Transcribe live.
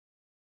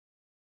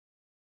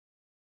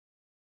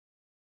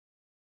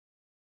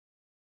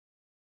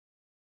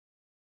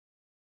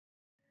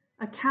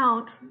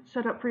account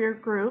set up for your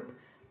group,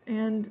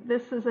 and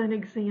this is an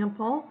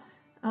example.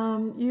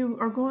 You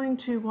are going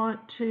to want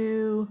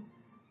to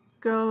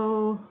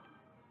go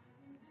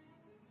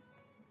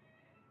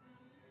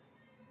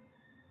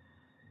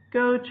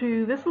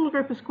to this little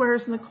group of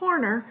squares in the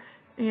corner,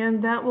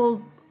 and that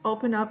will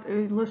open up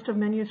a list of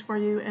menus for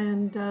you,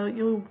 and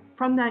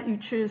from that you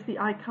choose the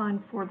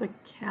icon for the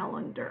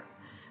calendar.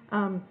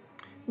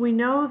 We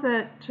know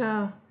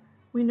that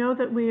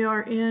we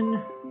are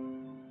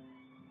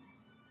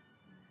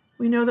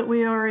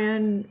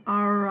in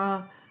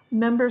our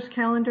members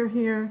calendar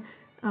here.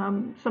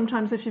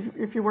 Sometimes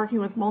if you're working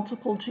with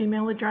multiple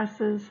Gmail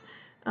addresses,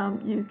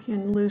 you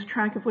can lose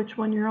track of which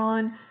one you're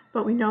on,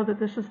 but we know that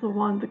this is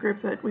the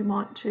group that we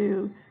want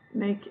to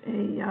make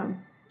a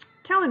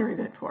calendar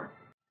event for.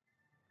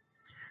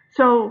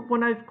 So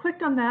when I've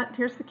clicked on that,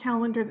 here's the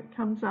calendar that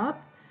comes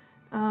up.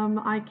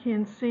 I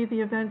can see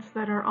the events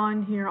that are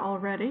on here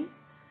already.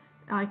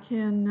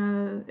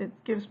 It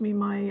gives me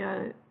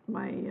my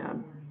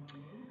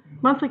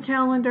monthly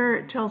calendar.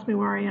 It tells me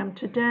where I am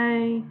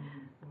today.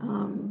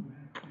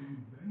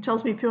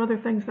 Tells me a few other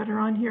things that are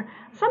on here.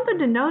 Something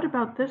to note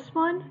about this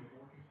one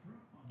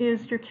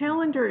is your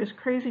calendar is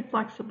crazy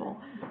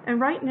flexible.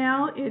 And right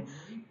now it's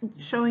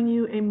showing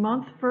you a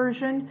month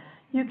version.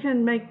 You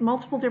can make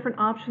multiple different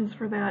options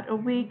for that: a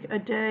week, a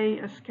day,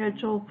 a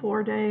schedule,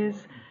 4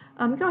 days.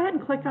 Go ahead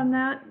and click on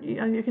that.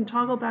 You can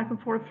toggle back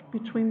and forth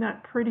between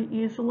that pretty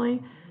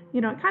easily.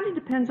 It kind of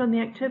depends on the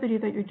activity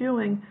that you're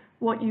doing,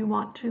 what you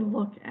want to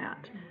look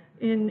at.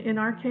 In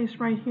our case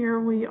right here,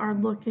 we are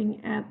looking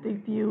at the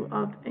view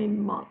of a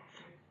month.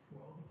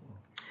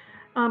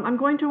 I'm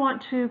going to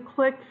want to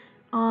click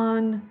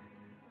on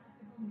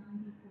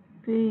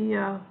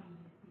the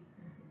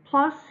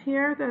plus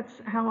here. That's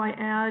how I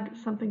add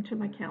something to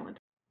my calendar.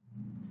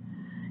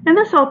 And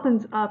this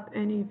opens up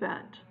an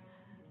event.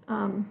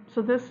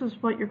 So this is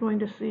what you're going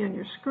to see on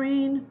your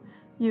screen.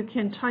 You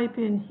can type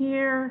in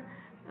here.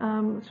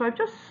 So I've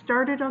just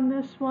started on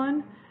this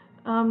one.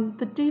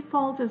 The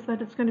default is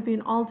that it's going to be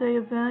an all-day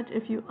event.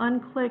 If you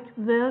unclick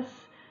this,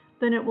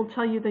 then it will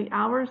tell you the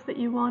hours that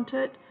you want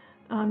it.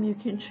 You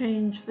can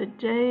change the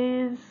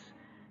days.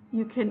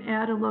 You can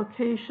add a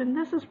location.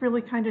 This is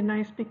really kind of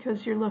nice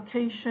because your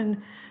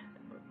location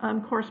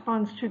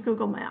corresponds to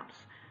Google Maps.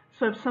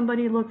 So if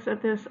somebody looks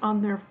at this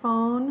on their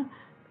phone,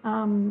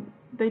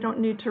 they don't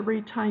need to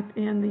retype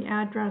in the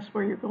address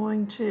where you're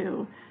going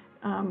to.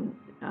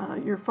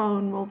 Your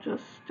phone will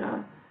just,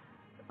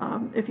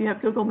 if you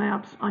have Google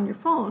Maps on your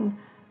phone,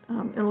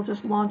 it'll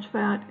just launch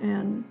that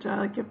and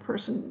give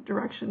person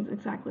directions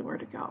exactly where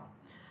to go.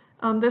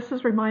 This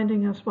is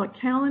reminding us what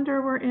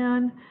calendar we're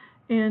in,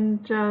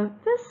 and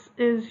this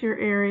is your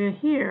area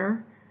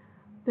here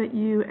that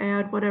you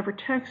add whatever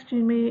text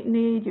you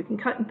need. You can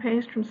cut and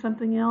paste from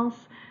something else.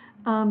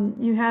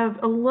 You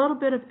have a little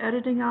bit of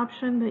editing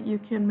option that you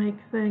can make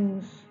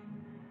things.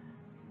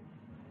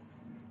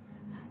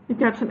 You've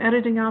got some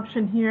editing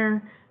option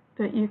here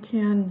that you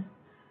can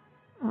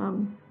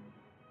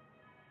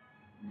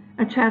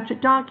attach a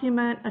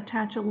document,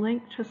 attach a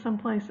link to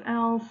someplace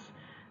else,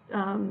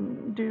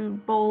 do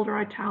bold or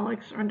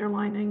italics or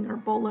underlining or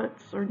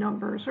bullets or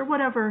numbers or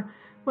whatever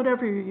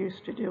you're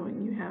used to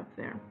doing, you have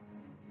there.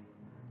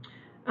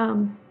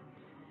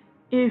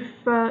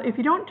 If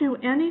you don't do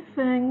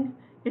anything,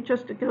 it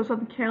goes on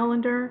the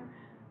calendar.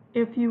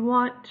 If you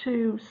want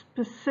to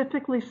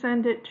specifically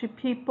send it to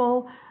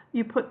people,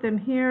 you put them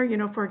here.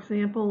 For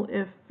example,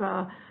 if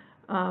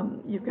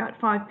you've got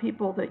 5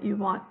 people that you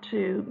want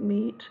to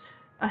meet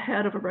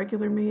ahead of a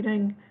regular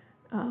meeting,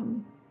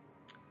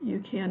 you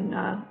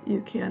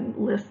can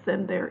list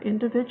them there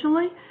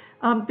individually.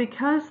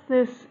 Because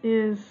this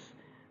is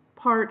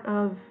part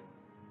of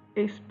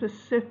a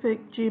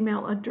specific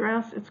Gmail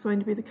address, it's going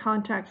to be the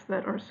contacts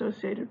that are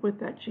associated with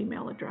that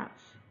Gmail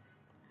address.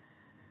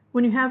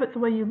 When you have it the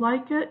way you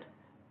like it,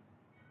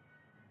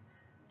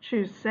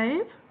 choose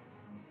Save.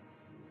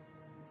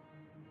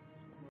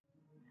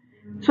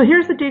 So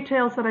here's the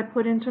details that I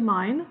put into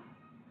mine.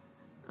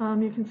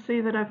 You can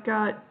see that I've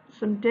got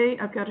some date,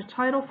 I've got a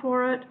title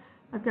for it,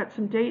 I've got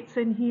some dates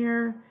in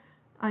here,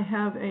 I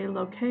have a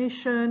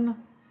location.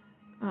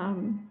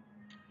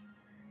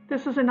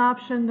 This is an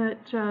option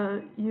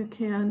that you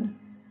can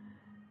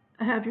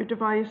have your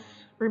device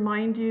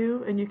remind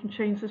you, and you can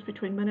change this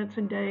between minutes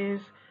and days,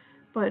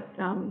 but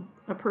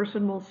a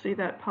person will see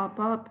that pop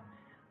up.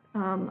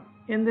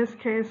 In this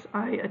case,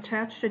 I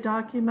attached a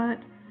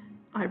document,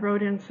 I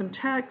wrote in some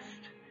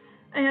text,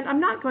 and I'm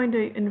not going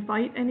to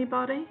invite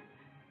anybody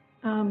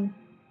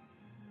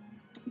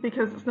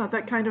because it's not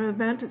that kind of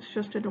event, it's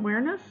just an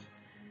awareness.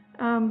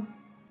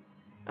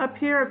 Up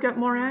here I've got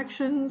more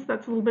actions,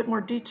 that's a little bit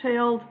more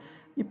detailed.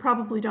 You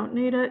probably don't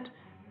need it.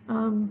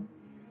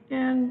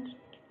 And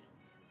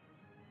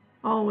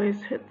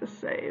always hit the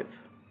save.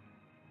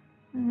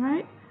 All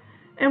right.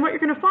 And what you're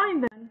going to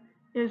find then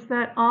is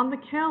that on the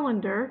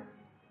calendar,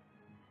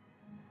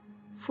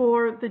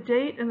 for the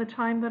date and the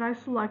time that I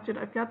selected,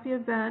 I've got the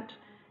event,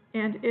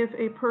 and if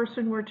a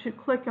person were to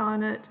click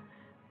on it,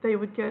 they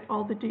would get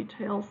all the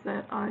details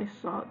that I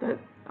saw, that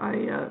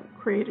I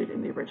created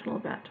in the original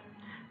event.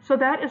 So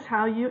that is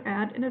how you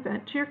add an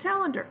event to your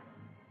calendar.